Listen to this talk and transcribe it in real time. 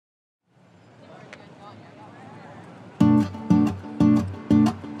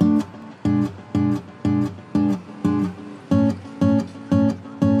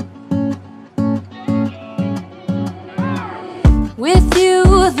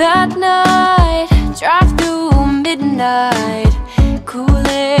That night, drive through midnight, cool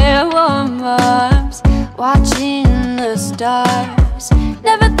air, warm arms, watching the stars.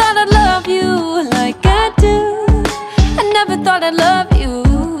 Never thought I'd love you like I do. I never thought I'd love you,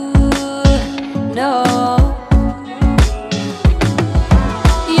 no.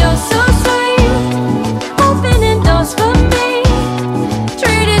 You're so sweet, opening doors for me,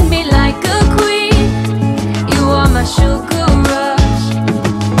 treating me like a queen. You are my sugar rush.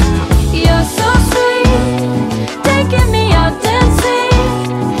 You're so sweet, taking me out dancing,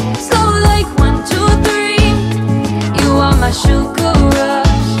 slow like 1, 2, 3. You are my sugar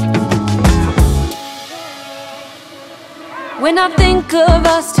rush. When I think of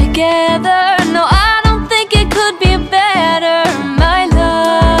us together, no, I don't think it could be better, my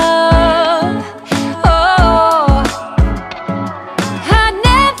love. Oh, I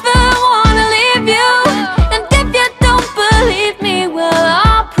never wanna leave you, and if you don't believe me, well,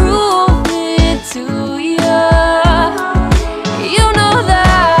 I'll prove it to you. You know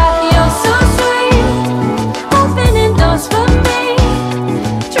that you're so sweet, opening doors for me,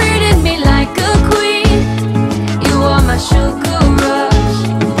 treating me like a queen. You are my sugar rush.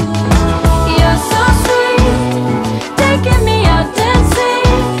 You're so sweet, taking me out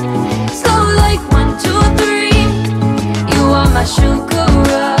dancing, slow like 1, 2, 3. You are my sugar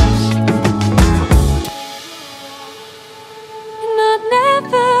rush. And I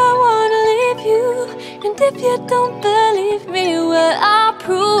never wanna leave you, and if you don't believe me, well, I'll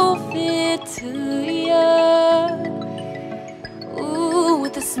prove it to you. Ooh,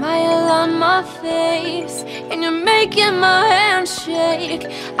 with a smile on my face, and you're making my hands shake.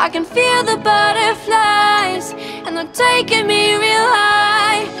 I can feel the butterflies, and they're taking me real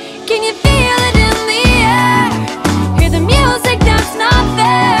high. Can you feel it in the air? Hear the music that's not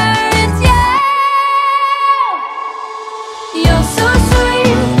there. It's you. You're so